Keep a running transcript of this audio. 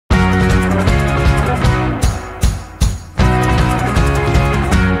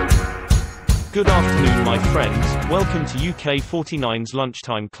Good afternoon, my friends. Welcome to UK49s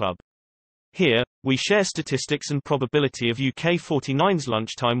Lunchtime Club. Here, we share statistics and probability of UK49's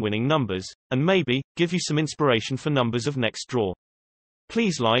lunchtime winning numbers, and maybe, give you some inspiration for numbers of next draw.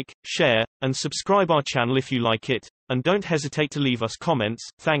 Please like, share, and subscribe our channel if you like it, and don't hesitate to leave us comments,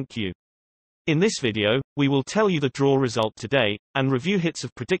 thank you. In this video, we will tell you the draw result today, and review hits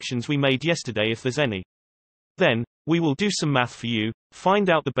of predictions we made yesterday if there's any. Then, we will do some math for you, find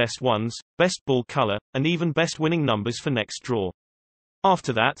out the best ones, best ball color, and even best winning numbers for next draw.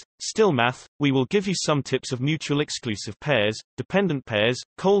 After that, still math, we will give you some tips of mutual exclusive pairs, dependent pairs,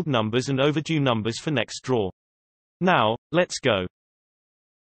 cold numbers and overdue numbers for next draw. Now, let's go.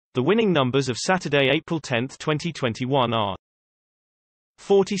 The winning numbers of Saturday, April 10, 2021 are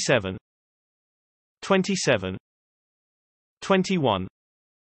 47, 27, 21,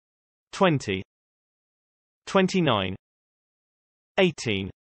 20, 29, 18,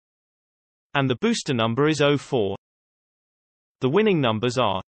 and the booster number is 04. The winning numbers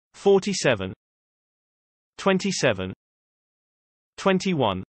are 47, 27,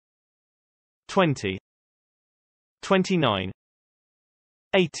 21, 20, 29,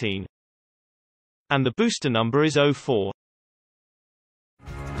 18, and the booster number is 04.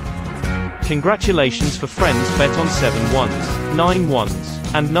 Congratulations for friends bet on 7 ones, 9 ones,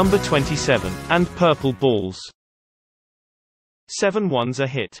 and number 27, and purple balls. 7 ones a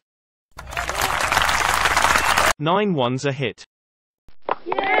hit. 9 ones a hit.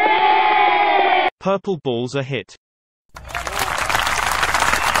 Yay! Purple balls a hit.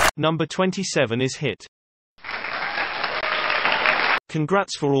 Number 27 is hit.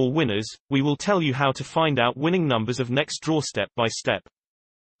 Congrats for all winners. We will tell you how to find out winning numbers of next draw step by step.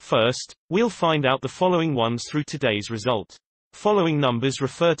 First, we'll find out the following ones through today's result. Following numbers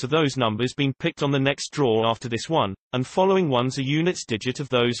refer to those numbers being picked on the next draw after this one, and following ones are units digit of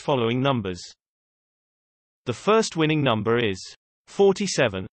those following numbers. The first winning number is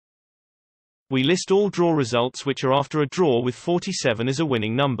 47. We list all draw results which are after a draw with 47 as a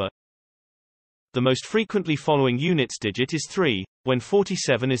winning number. The most frequently following units digit is 3, when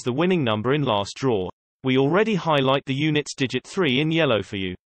 47 is the winning number in last draw. We already highlight the units digit 3 in yellow for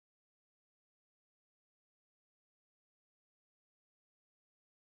you.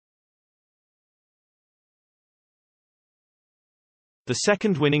 The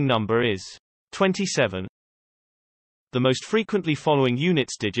second winning number is 27. The most frequently following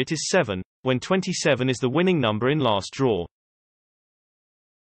units digit is 7, when 27 is the winning number in last draw.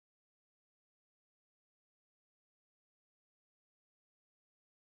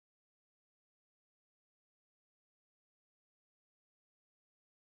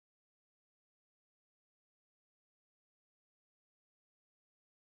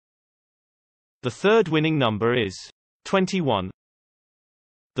 The third winning number is 21.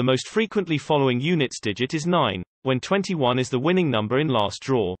 The most frequently following units digit is 9, when 21 is the winning number in last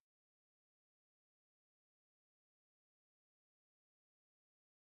draw.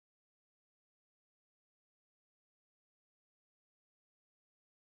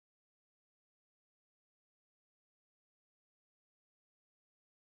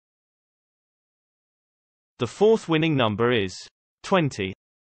 The fourth winning number is 20.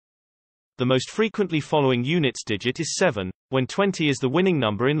 The most frequently following units digit is 7, when 20 is the winning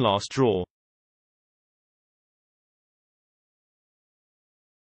number in last draw.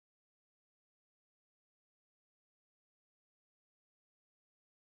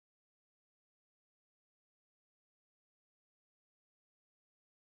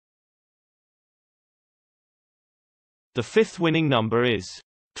 The fifth winning number is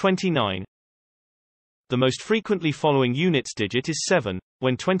 29. The most frequently following units digit is 7,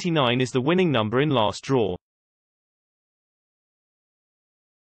 when 29 is the winning number in last draw.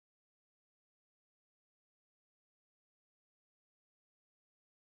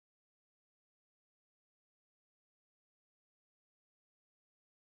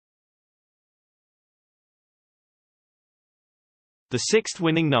 The sixth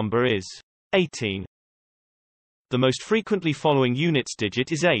winning number is 18. The most frequently following units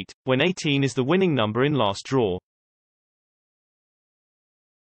digit is 8, when 18 is the winning number in last draw.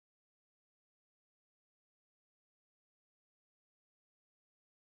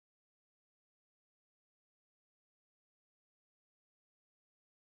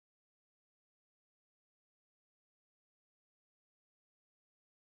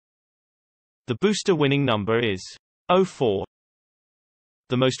 The booster winning number is 04.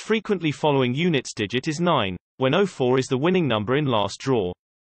 The most frequently following units digit is 9, when 04 is the winning number in last draw.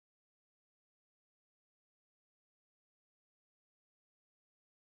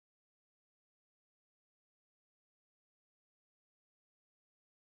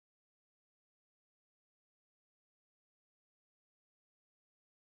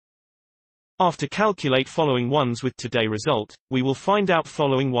 After calculate following ones with today result, we will find out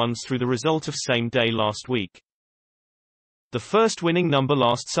following ones through the result of same day last week. The first winning number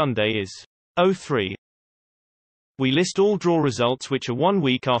last Sunday is 03. We list all draw results which are 1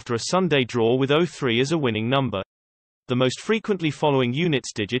 week after a Sunday draw with 03 as a winning number. The most frequently following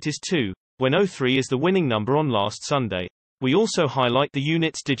units digit is 2, when 03 is the winning number on last Sunday. We also highlight the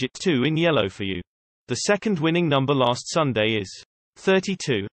units digit 2 in yellow for you. The second winning number last Sunday is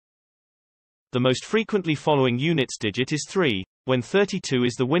 32. The most frequently following units digit is 3, when 32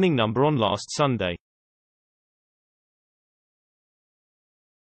 is the winning number on last Sunday.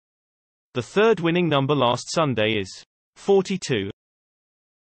 The third winning number last Sunday is 42.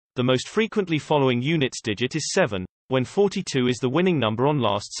 The most frequently following units digit is 7, when 42 is the winning number on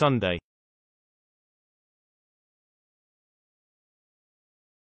last Sunday.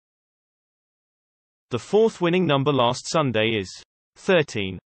 The fourth winning number last Sunday is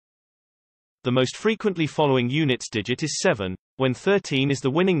 13. The most frequently following units digit is 7, when 13 is the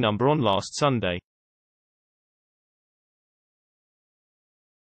winning number on last Sunday.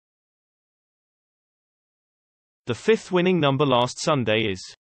 The fifth winning number last Sunday is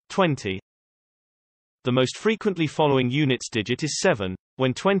 20. The most frequently following units digit is 7,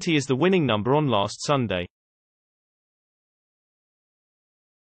 when 20 is the winning number on last Sunday.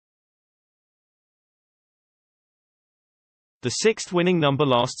 The sixth winning number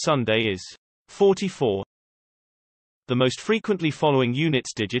last Sunday is 44. The most frequently following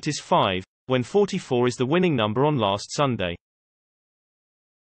units digit is 5, when 44 is the winning number on last Sunday.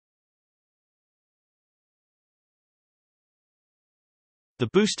 The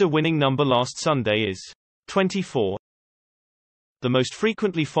booster winning number last Sunday is 24. The most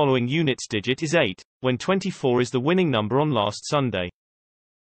frequently following units digit is 8, when 24 is the winning number on last Sunday.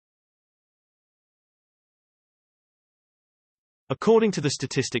 According to the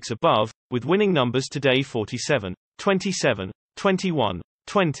statistics above, with winning numbers today 47, 27, 21,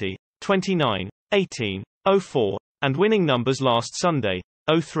 20, 29, 18, 04, and winning numbers last Sunday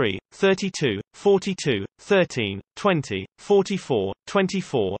 03, 32, 42, 13, 20, 44,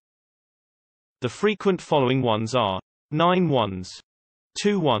 24. The frequent following ones are 9 ones,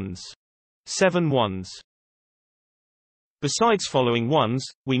 2 ones, 7 ones. Besides following ones,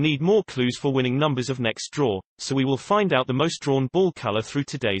 we need more clues for winning numbers of next draw, so we will find out the most drawn ball color through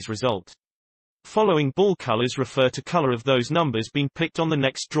today's result. Following ball colors refer to color of those numbers being picked on the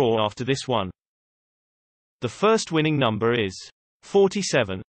next draw after this one. The first winning number is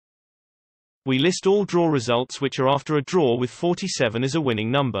 47. We list all draw results which are after a draw with 47 as a winning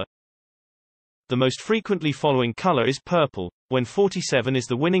number. The most frequently following color is purple, when 47 is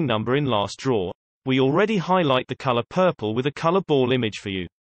the winning number in last draw. We already highlight the color purple with a color ball image for you.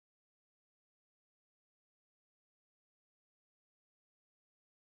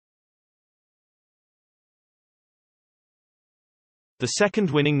 The second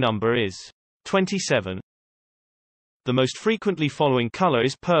winning number is 27. The most frequently following color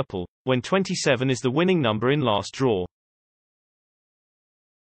is purple, when 27 is the winning number in last draw.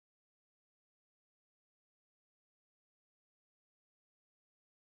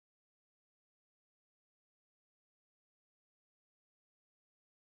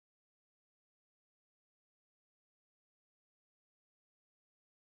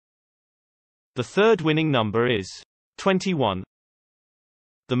 The third winning number is 21.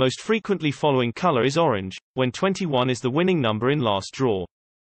 The most frequently following color is orange, when 21 is the winning number in last draw.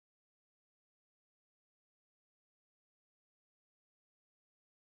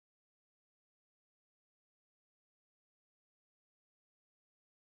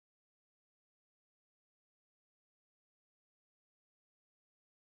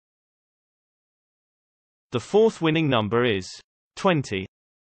 The fourth winning number is 20.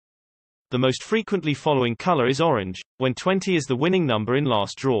 The most frequently following color is orange, when 20 is the winning number in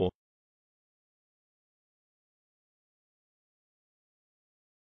last draw.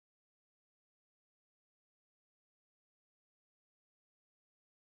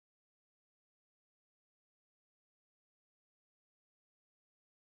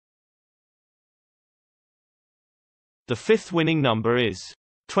 The fifth winning number is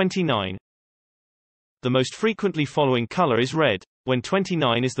 29. The most frequently following color is red, when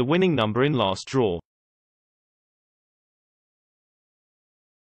 29 is the winning number in last draw.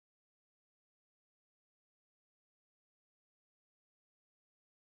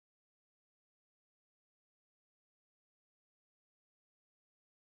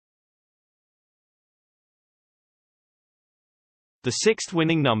 The sixth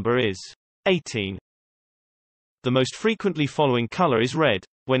winning number is 18. The most frequently following color is red,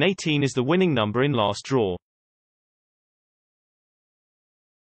 when 18 is the winning number in last draw.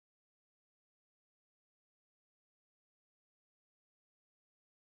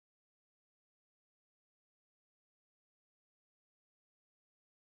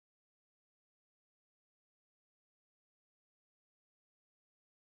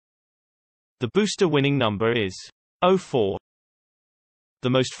 The booster winning number is 04. The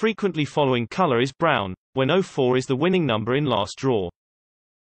most frequently following color is brown, when 04 is the winning number in last draw.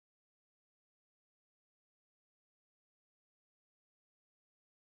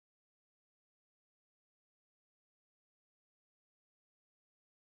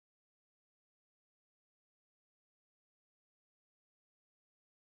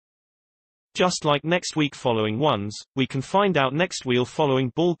 Just like next week following ones, we can find out next wheel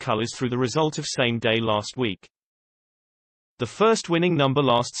following ball colors through the result of same day last week. The first winning number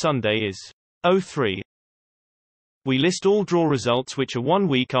last Sunday is 03. We list all draw results which are 1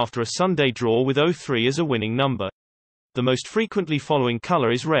 week after a Sunday draw with 03 as a winning number. The most frequently following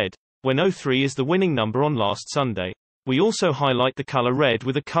color is red, when 03 is the winning number on last Sunday. We also highlight the color red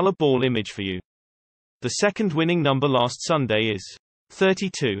with a color ball image for you. The second winning number last Sunday is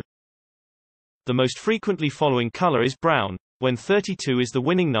 32. The most frequently following color is brown, when 32 is the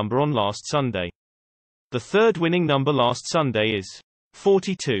winning number on last Sunday. The third winning number last Sunday is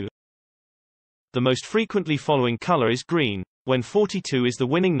 42. The most frequently following color is green, when 42 is the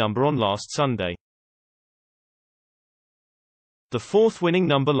winning number on last Sunday. The fourth winning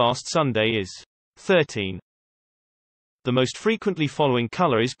number last Sunday is 13. The most frequently following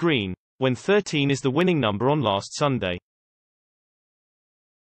color is green, when 13 is the winning number on last Sunday.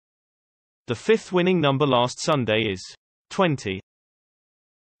 The fifth winning number last Sunday is 20.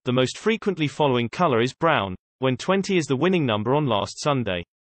 The most frequently following color is brown, when 20 is the winning number on last Sunday.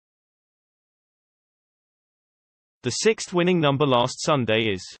 The sixth winning number last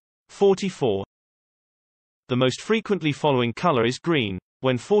Sunday is 44. The most frequently following color is green,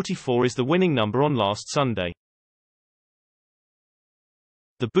 when 44 is the winning number on last Sunday.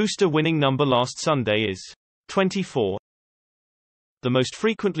 The booster winning number last Sunday is 24. The most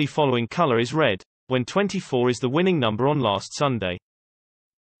frequently following color is red, when 24 is the winning number on last Sunday.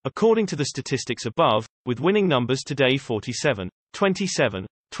 According to the statistics above, with winning numbers today 47, 27,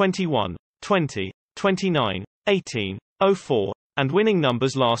 21, 20, 29, 18, 04, and winning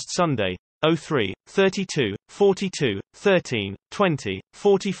numbers last Sunday, 03, 32, 42, 13, 20,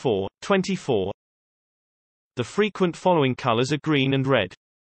 44, 24. The frequent following colors are green and red.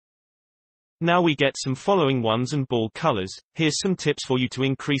 Now we get some following ones and ball colors. Here's some tips for you to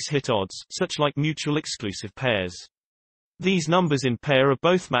increase hit odds, such like mutual exclusive pairs. These numbers in pair are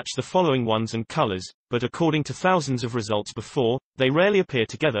both match the following ones and colors, but according to thousands of results before, they rarely appear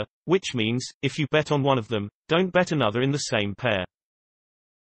together, which means, if you bet on one of them, don't bet another in the same pair.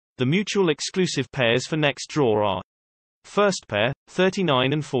 The mutual exclusive pairs for next draw are: first pair,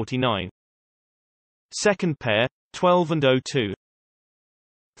 39 and 49. Second pair, 12 and 02.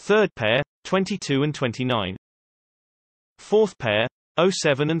 Third pair, 22 and 29. Fourth pair,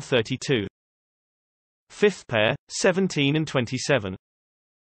 07 and 32. Fifth pair, 17 and 27.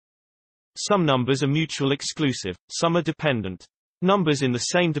 Some numbers are mutual exclusive, some are dependent. Numbers in the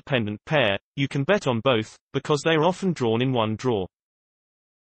same dependent pair, you can bet on both, because they are often drawn in one draw.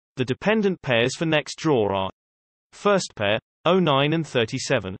 The dependent pairs for next draw are: first pair, 09 and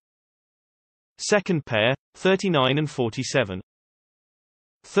 37. Second pair, 39 and 47.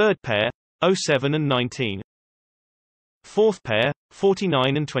 Third pair, 07 and 19. Fourth pair,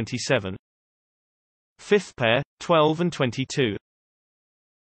 49 and 27. Fifth pair, 12 and 22.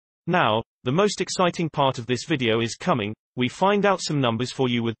 Now, the most exciting part of this video is coming. We find out some numbers for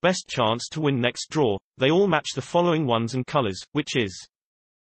you with best chance to win next draw. They all match the following ones and colors, which is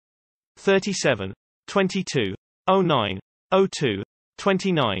 37, 22, 09, 02,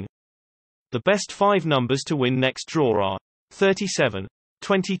 29. The best 5 numbers to win next draw are 37,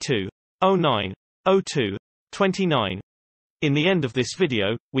 22, 09, 02, 29. In the end of this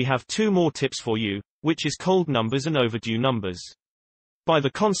video, we have 2 more tips for you, which is cold numbers and overdue numbers. By the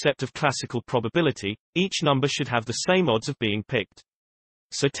concept of classical probability, each number should have the same odds of being picked.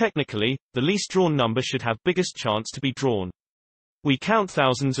 So technically, the least drawn number should have biggest chance to be drawn. We count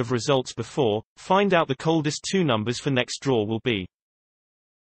thousands of results before, find out the coldest 2 numbers for next draw will be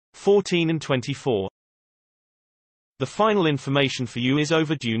 14 and 24. The final information for you is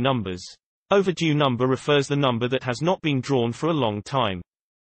overdue numbers. Overdue number refers the number that has not been drawn for a long time.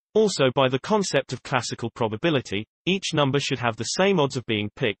 Also, by the concept of classical probability, each number should have the same odds of being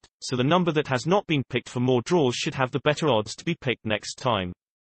picked, so the number that has not been picked for more draws should have the better odds to be picked next time.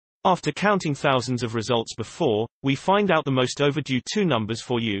 After counting thousands of results before, we find out the most overdue 2 numbers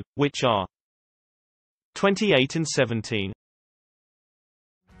for you, which are 28 and 17.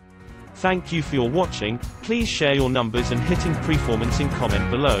 Thank you for your watching. Please share your numbers and hitting performance in comment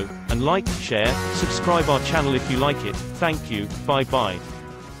below, and like, share, subscribe our channel if you like it. Thank you, bye bye.